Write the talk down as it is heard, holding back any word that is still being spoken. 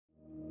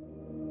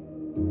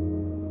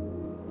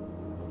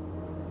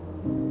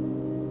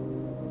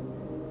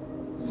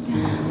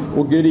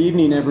Well, good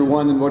evening,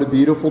 everyone, and what a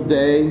beautiful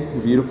day, a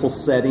beautiful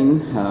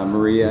setting,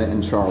 Maria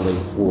and Charlie,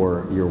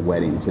 for your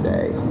wedding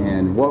today.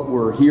 And what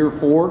we're here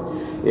for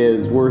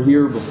is we're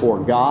here before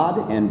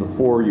God and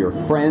before your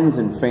friends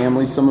and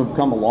family. Some have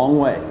come a long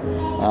way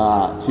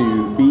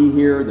to be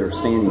here. They're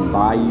standing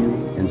by you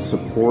in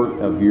support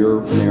of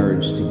your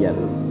marriage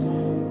together.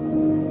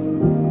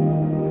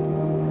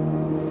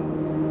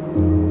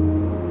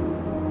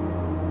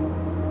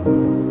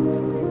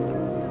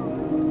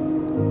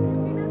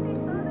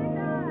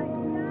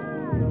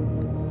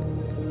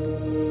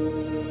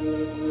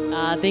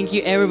 Thank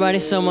you everybody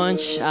so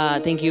much.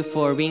 Thank you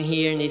for being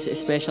here in this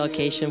special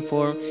occasion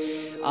for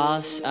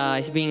us.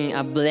 It's been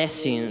a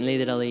blessing,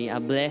 literally a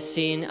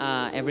blessing,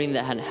 everything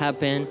that had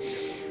happened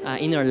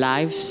in our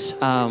lives.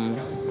 I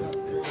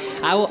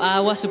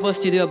was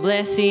supposed to do a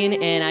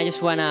blessing, and I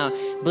just want to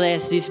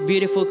bless this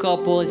beautiful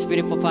couple, this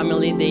beautiful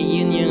family, the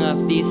union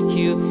of these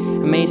two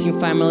amazing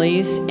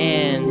families.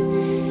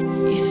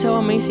 And it's so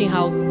amazing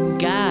how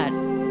God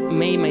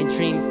made my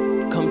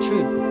dream come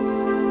true,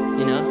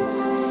 you know?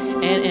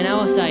 And I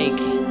was like,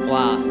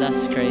 wow,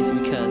 that's crazy,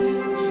 because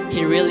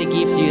He really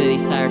gives you the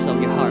desires of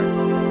your heart.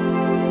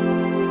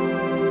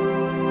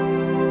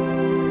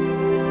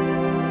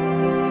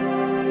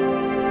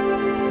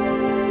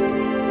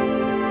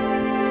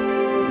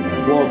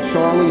 Well,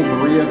 Charlie and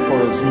Maria,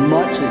 for as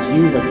much as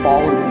you have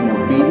followed in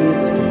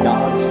obedience to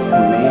God's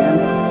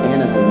command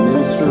and as a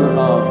minister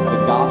of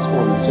the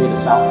gospel in the state of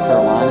South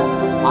Carolina,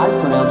 I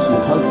pronounce you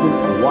husband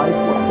and wife.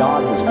 What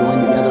God has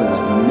joined together,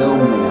 let no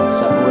man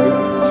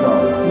separate.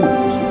 Charlie, you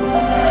may kiss your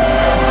wife.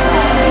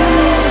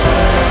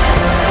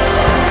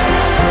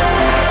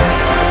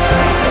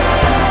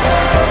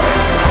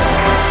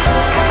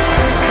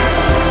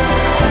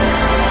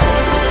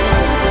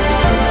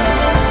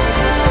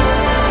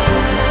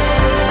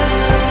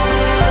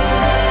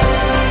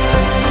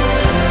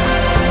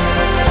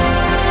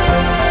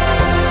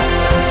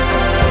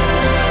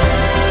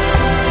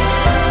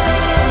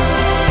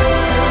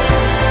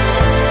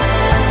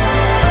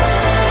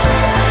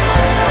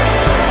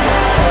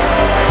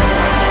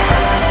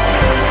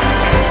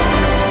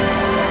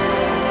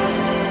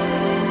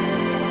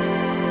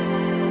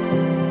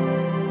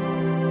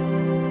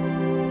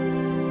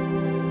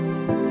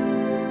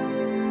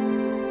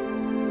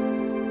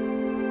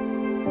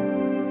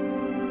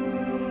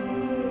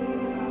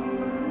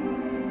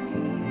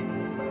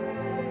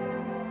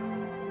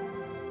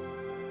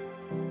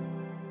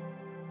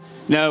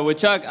 No, with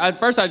Chuck,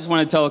 first I just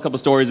want to tell a couple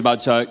stories about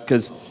Chuck,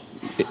 because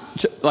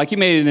like he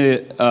made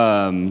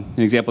an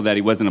example that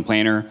he wasn't a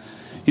planner.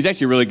 He's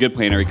actually a really good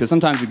planner, because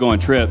sometimes we go on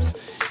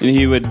trips and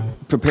he would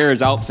prepare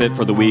his outfit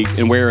for the week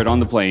and wear it on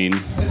the plane,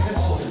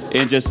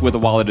 and just with a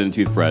wallet and a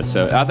toothbrush.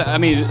 So I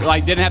mean,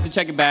 like, didn't have to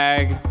check a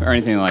bag or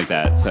anything like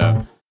that.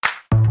 So,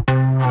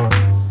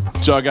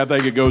 Chuck, I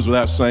think it goes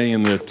without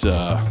saying that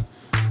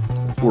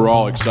we're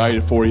all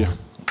excited for you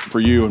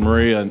and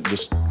Maria, and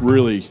just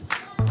really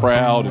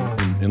proud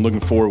and looking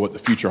forward to what the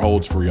future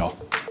holds for y'all.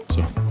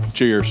 So,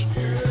 cheers.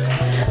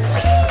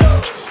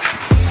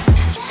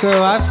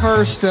 So I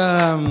first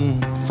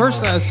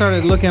I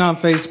started looking on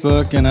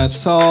Facebook, and I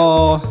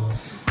saw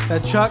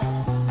that Chuck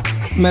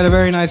met a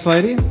very nice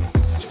lady,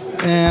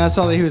 and I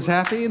saw that he was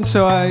happy, and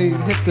so I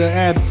hit the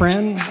add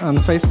friend on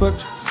Facebook,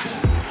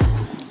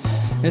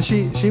 and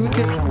she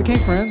became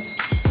friends,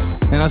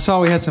 and I saw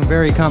we had some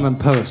very common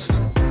posts,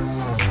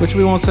 which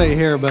we won't say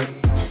here, but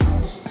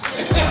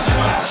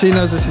she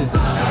knows what she's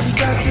doing. I've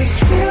got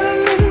this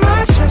feeling in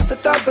my chest, the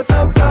thump,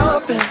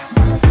 thumping.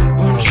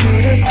 Won't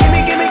you to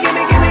gimme,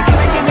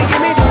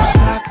 don't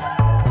stop.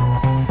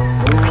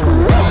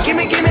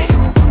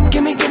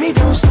 Gimme,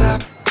 don't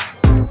stop.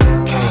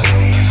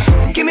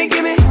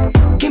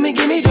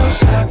 Gimme, don't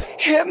stop.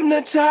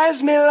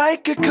 Hypnotize me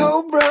like a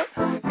cobra.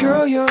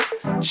 Girl, you're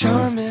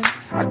charming.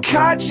 I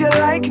caught you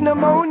like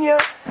pneumonia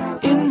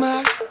in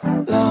my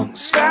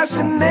lungs.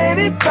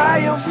 Fascinated by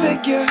your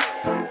figure,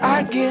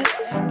 I get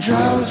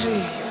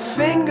drowsy.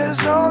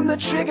 Fingers on the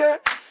trigger,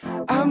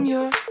 I'm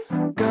your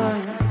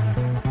gun.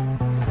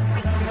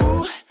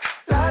 Ooh,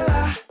 la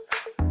la,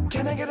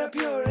 can I get a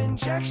pure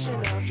injection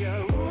of you?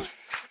 Ooh,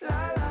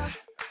 la la,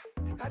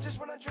 I just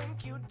wanna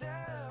drink you down.